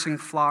the nursing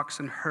flocks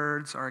and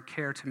herds are a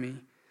care to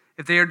me.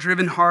 If they are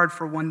driven hard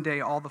for one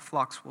day, all the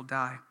flocks will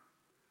die.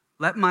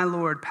 Let my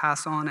Lord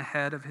pass on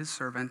ahead of his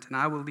servant, and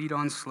I will lead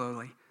on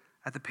slowly,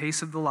 at the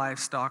pace of the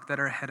livestock that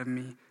are ahead of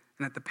me,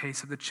 and at the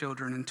pace of the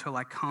children, until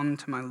I come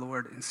to my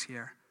Lord in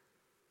Seir."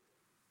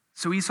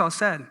 So Esau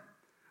said,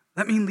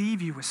 "Let me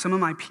leave you with some of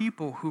my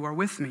people who are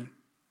with me."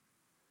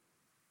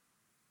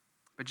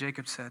 But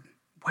Jacob said,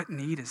 "What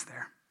need is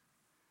there?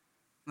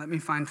 Let me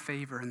find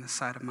favor in the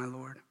sight of my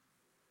Lord."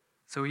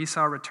 So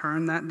Esau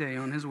returned that day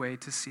on his way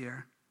to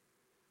Seir.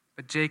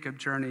 But Jacob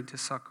journeyed to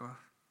Succoth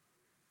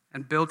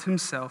and built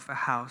himself a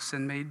house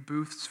and made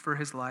booths for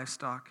his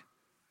livestock.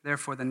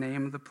 Therefore the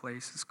name of the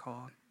place is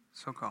called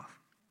Succoth,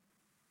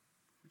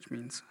 which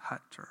means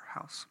hut or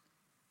house.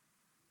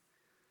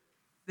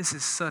 This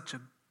is such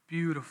a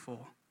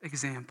beautiful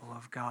example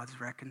of God's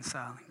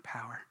reconciling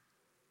power.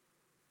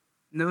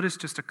 Notice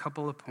just a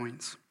couple of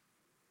points.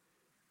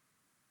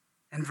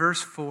 In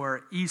verse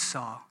 4,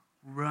 Esau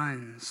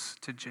runs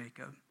to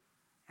Jacob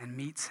and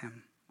meets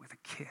him with a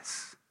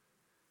kiss.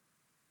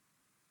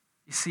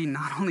 You see,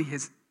 not only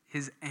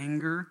his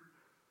anger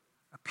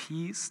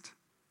appeased,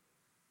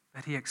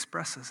 but he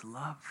expresses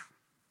love.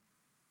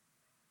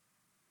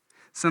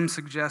 Some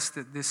suggest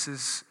that this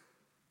is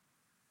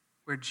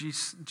where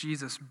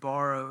Jesus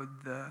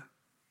borrowed the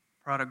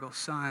prodigal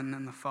son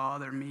and the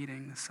father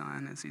meeting the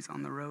son as he's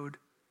on the road.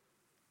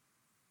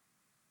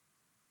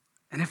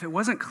 And if it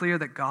wasn't clear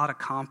that God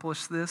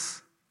accomplished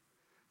this,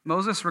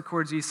 Moses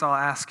records Esau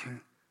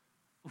asking,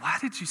 "Why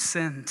did you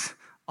send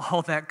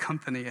all that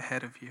company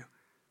ahead of you?"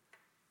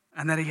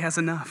 And that he has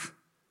enough.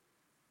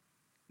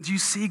 Do you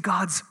see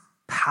God's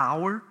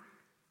power?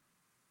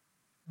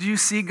 Do you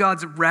see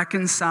God's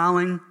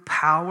reconciling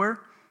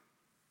power?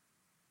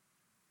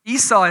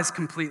 Esau has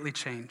completely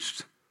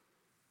changed.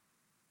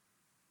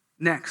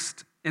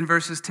 Next, in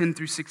verses 10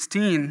 through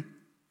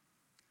 16,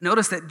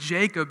 notice that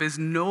Jacob is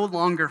no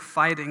longer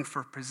fighting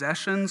for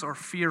possessions or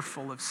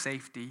fearful of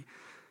safety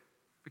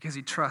because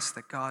he trusts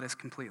that God is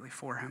completely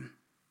for him.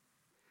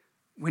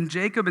 When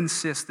Jacob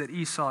insists that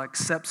Esau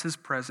accepts his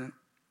present,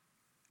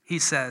 he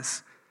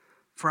says,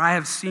 "For I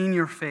have seen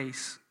your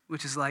face,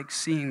 which is like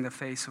seeing the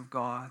face of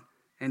God,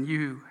 and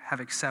you have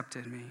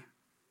accepted me."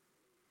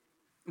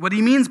 What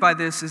he means by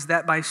this is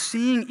that by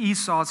seeing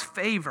Esau's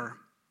favor,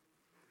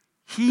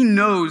 he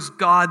knows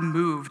God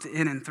moved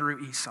in and through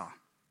Esau.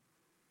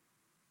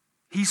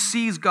 He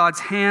sees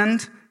God's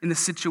hand in the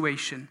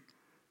situation,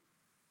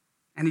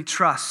 and he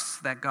trusts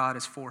that God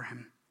is for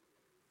him.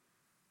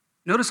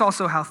 Notice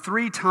also how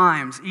 3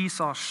 times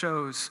Esau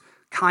shows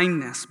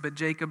kindness, but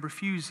Jacob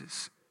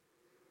refuses.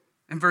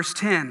 In verse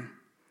 10,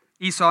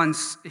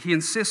 he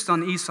insists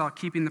on Esau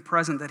keeping the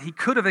present that he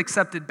could have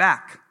accepted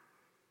back.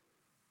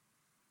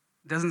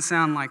 It doesn't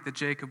sound like the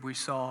Jacob we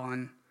saw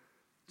in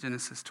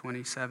Genesis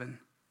 27.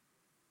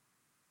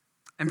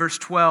 In verse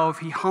 12,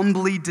 he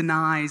humbly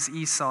denies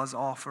Esau's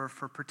offer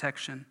for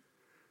protection.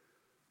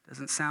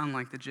 Doesn't sound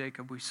like the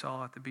Jacob we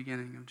saw at the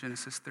beginning of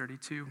Genesis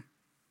 32.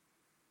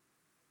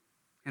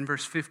 In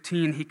verse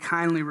 15, he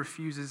kindly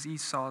refuses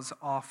Esau's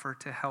offer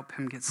to help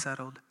him get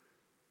settled.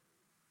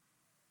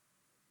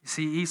 You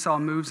see, Esau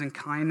moves in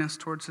kindness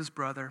towards his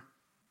brother.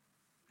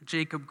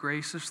 Jacob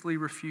graciously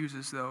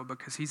refuses, though,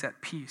 because he's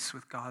at peace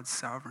with God's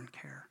sovereign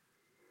care.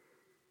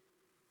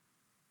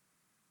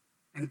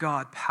 And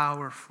God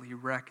powerfully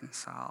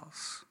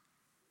reconciles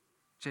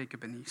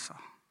Jacob and Esau.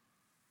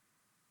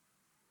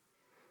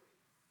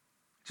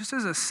 Just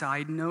as a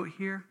side note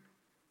here,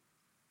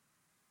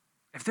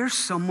 if there's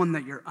someone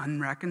that you're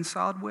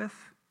unreconciled with,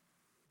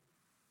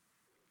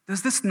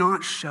 Does this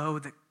not show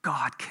that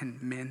God can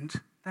mend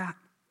that?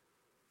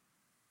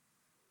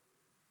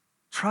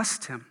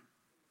 Trust him.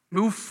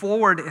 Move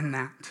forward in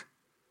that.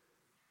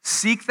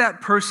 Seek that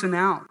person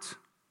out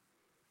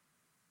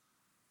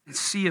and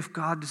see if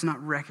God does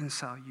not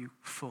reconcile you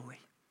fully.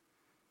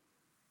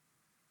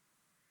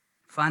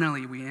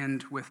 Finally, we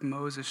end with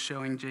Moses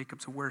showing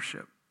Jacob's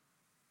worship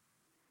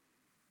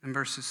in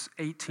verses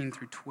 18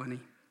 through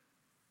 20.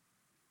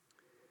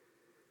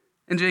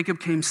 And Jacob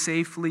came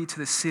safely to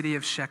the city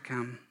of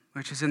Shechem,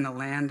 which is in the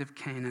land of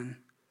Canaan,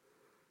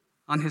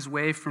 on his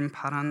way from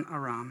Padan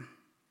Aram.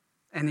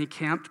 And he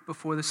camped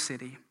before the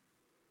city.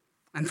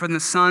 And from the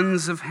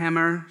sons of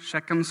Hamor,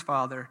 Shechem's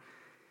father,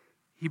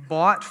 he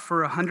bought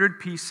for 100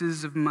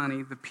 pieces of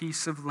money the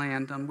piece of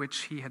land on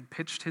which he had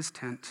pitched his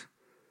tent.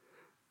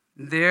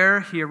 There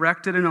he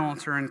erected an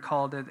altar and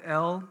called it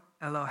El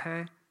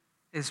Elohe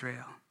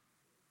Israel.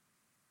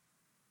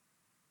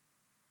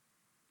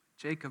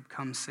 Jacob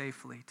comes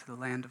safely to the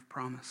land of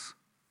promise.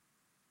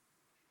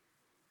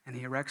 And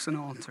he erects an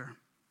altar.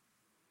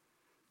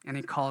 And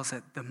he calls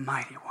it the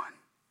Mighty One,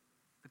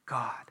 the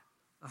God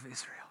of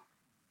Israel.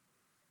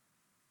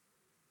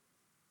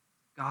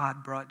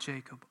 God brought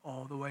Jacob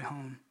all the way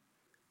home,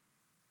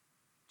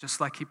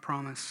 just like he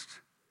promised.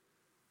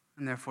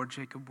 And therefore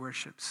Jacob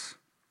worships.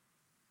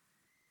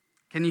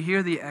 Can you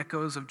hear the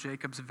echoes of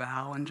Jacob's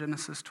vow in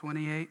Genesis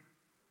 28?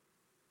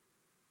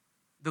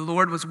 The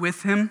Lord was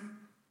with him.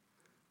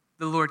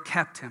 The Lord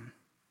kept him.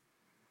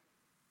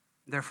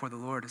 Therefore, the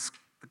Lord is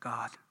the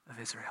God of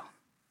Israel.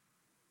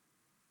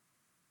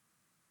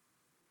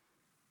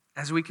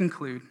 As we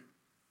conclude,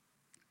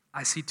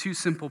 I see two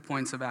simple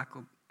points of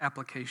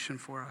application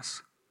for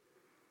us.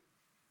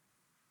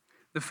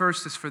 The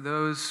first is for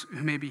those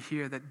who may be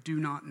here that do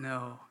not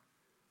know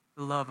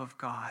the love of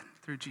God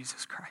through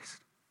Jesus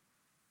Christ.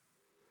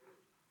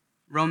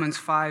 Romans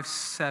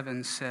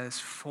 5:7 says,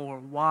 "For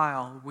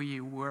while we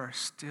were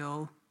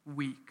still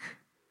weak,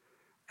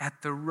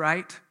 at the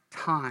right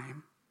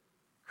time,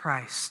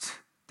 Christ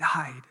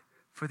died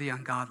for the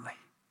ungodly."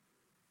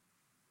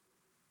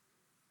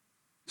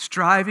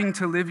 Striving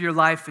to live your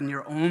life in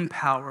your own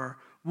power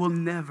will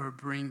never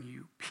bring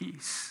you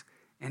peace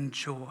and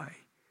joy.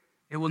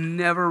 It will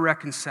never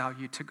reconcile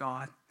you to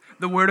God.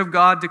 The Word of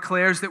God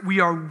declares that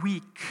we are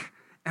weak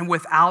and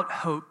without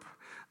hope,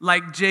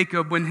 like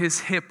Jacob when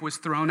his hip was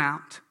thrown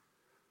out.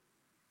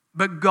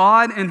 But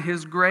God, in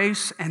his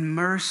grace and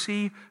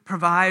mercy,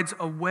 provides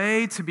a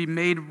way to be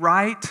made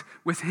right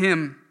with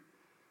him.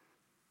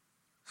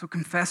 So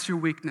confess your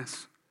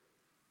weakness.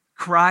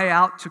 Cry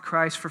out to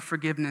Christ for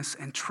forgiveness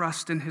and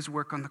trust in his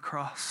work on the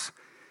cross.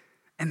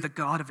 And the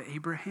God of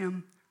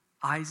Abraham,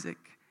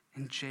 Isaac,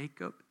 and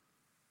Jacob,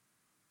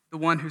 the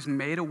one who's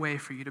made a way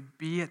for you to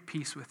be at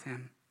peace with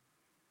him,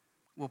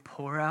 will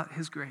pour out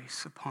his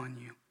grace upon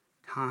you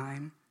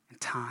time and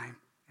time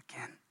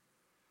again.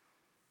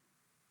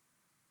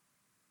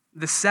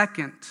 The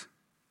second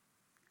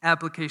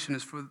application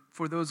is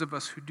for those of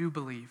us who do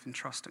believe and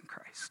trust in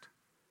Christ.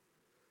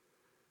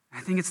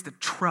 I think it's the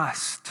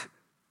trust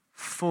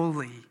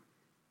fully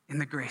in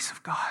the grace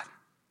of God.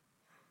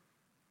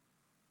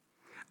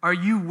 Are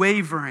you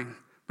wavering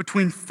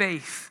between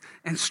faith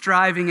and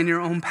striving in your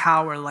own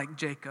power like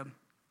Jacob?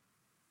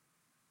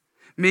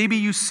 Maybe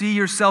you see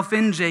yourself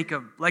in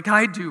Jacob, like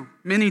I do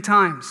many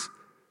times.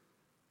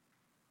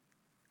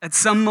 At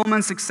some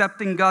moments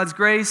accepting God's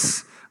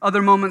grace,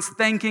 other moments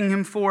thanking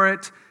him for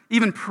it,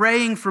 even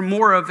praying for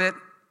more of it.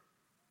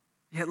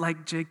 Yet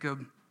like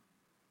Jacob,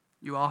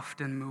 you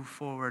often move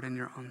forward in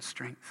your own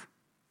strength.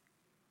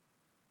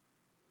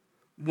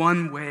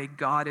 One way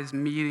God is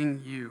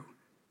meeting you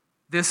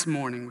this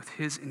morning with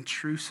his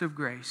intrusive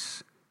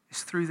grace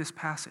is through this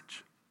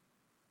passage,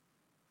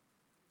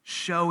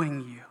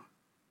 showing you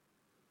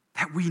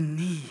that we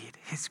need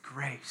his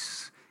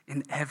grace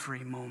in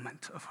every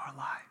moment of our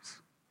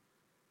lives.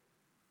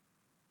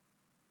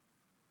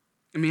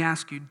 Let me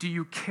ask you, do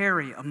you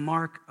carry a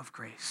mark of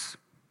grace?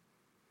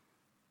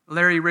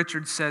 Larry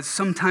Richards says,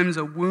 sometimes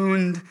a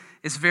wound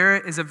is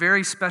a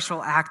very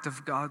special act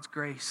of God's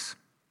grace.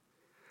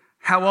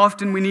 How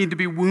often we need to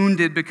be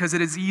wounded because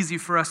it is easy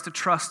for us to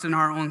trust in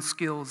our own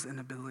skills and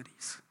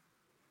abilities.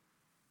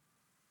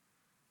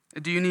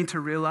 Do you need to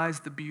realize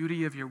the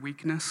beauty of your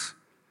weakness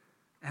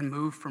and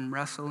move from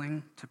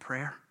wrestling to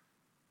prayer?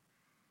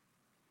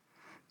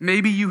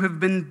 Maybe you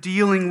have been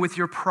dealing with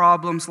your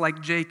problems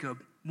like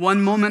Jacob,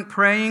 one moment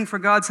praying for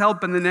God's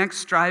help and the next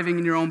striving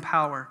in your own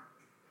power.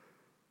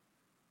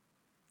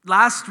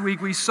 Last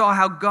week we saw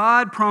how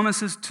God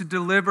promises to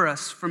deliver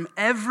us from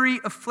every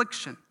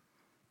affliction.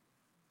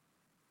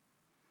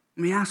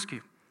 Let me ask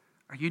you,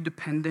 are you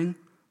depending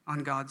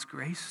on God's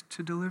grace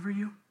to deliver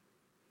you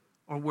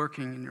or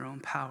working in your own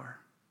power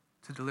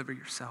to deliver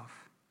yourself?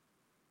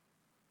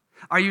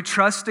 Are you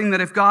trusting that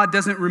if God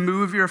doesn't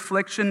remove your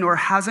affliction or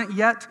hasn't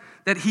yet,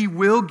 that he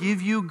will give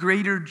you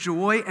greater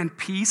joy and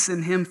peace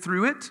in him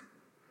through it?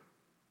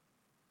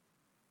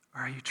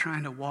 Or are you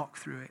trying to walk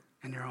through it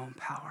in your own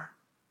power?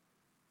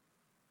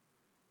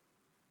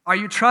 Are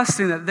you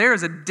trusting that there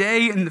is a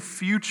day in the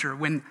future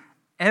when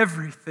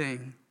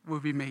everything will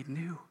be made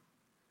new.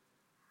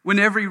 When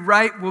every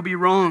right will be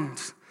wronged.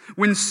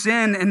 When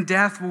sin and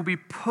death will be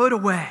put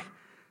away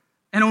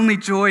and only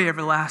joy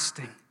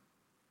everlasting.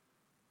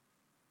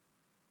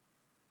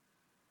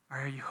 Or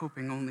are you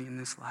hoping only in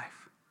this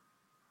life?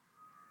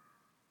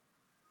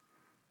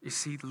 You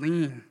see,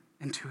 lean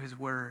into his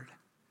word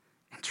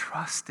and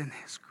trust in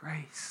his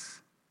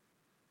grace.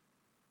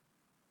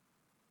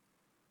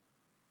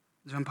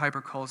 John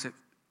Piper calls it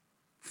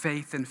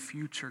faith in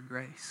future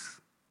grace.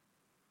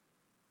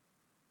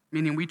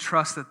 Meaning we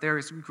trust that there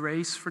is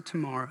grace for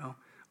tomorrow.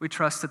 We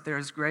trust that there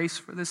is grace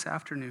for this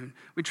afternoon.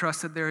 We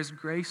trust that there is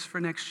grace for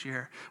next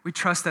year. We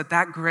trust that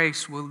that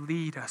grace will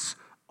lead us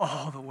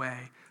all the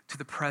way to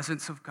the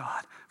presence of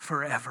God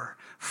forever,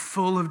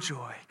 full of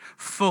joy,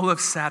 full of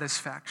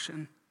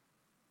satisfaction.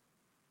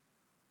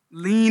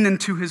 Lean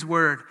into his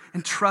word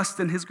and trust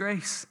in his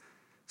grace.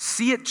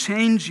 See it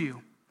change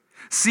you.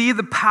 See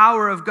the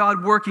power of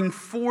God working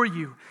for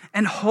you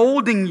and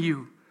holding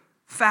you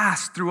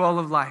fast through all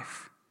of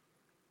life.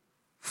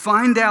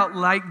 Find out,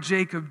 like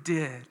Jacob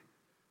did,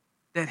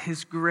 that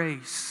his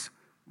grace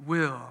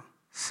will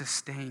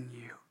sustain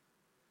you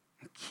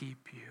and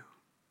keep you,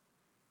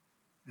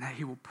 and that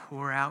he will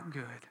pour out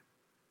good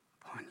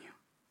upon you.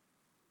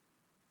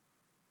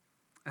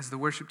 As the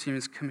worship team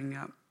is coming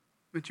up,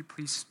 would you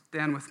please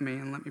stand with me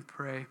and let me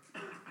pray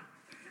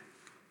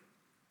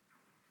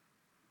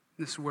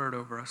this word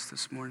over us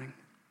this morning.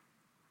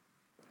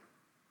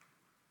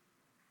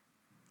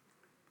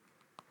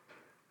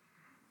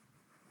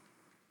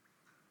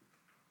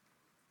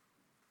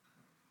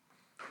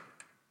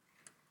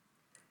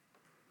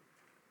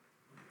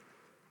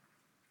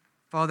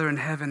 Father in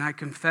heaven, I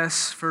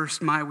confess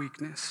first my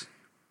weakness.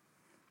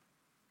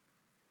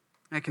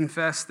 I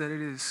confess that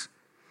it is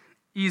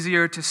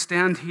easier to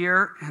stand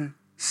here and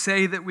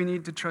say that we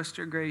need to trust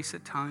your grace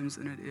at times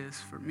than it is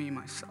for me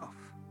myself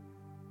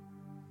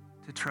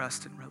to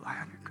trust and rely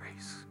on your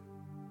grace.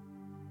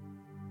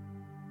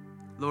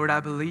 Lord, I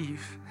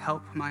believe.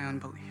 Help my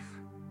unbelief.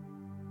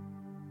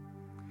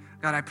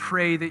 God, I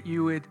pray that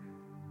you would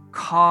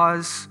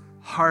cause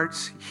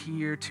hearts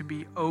here to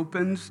be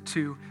opened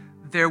to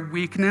their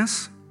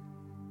weakness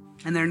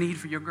and their need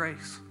for your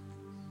grace.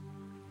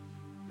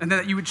 And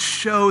that you would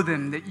show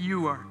them that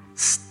you are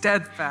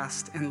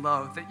steadfast in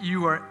love, that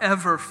you are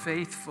ever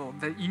faithful,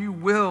 that you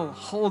will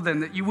hold them,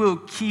 that you will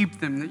keep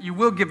them, that you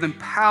will give them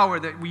power,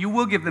 that you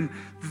will give them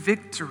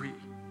victory.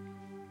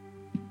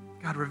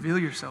 God, reveal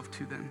yourself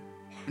to them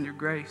in your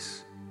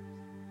grace.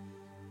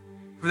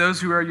 For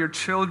those who are your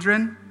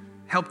children,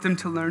 help them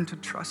to learn to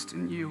trust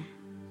in you.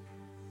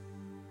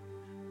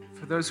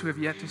 For those who have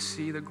yet to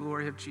see the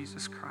glory of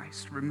Jesus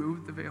Christ,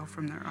 remove the veil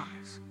from their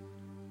eyes.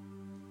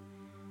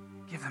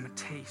 Give them a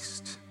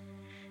taste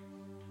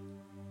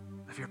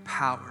of your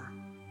power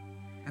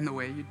in the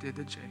way you did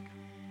to Jacob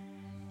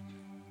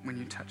when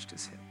you touched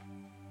his hip.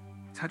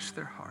 Touch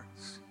their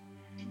hearts.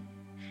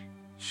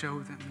 Show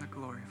them the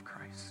glory of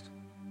Christ.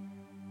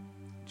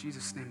 In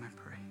Jesus' name I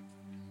pray.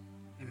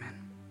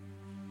 Amen.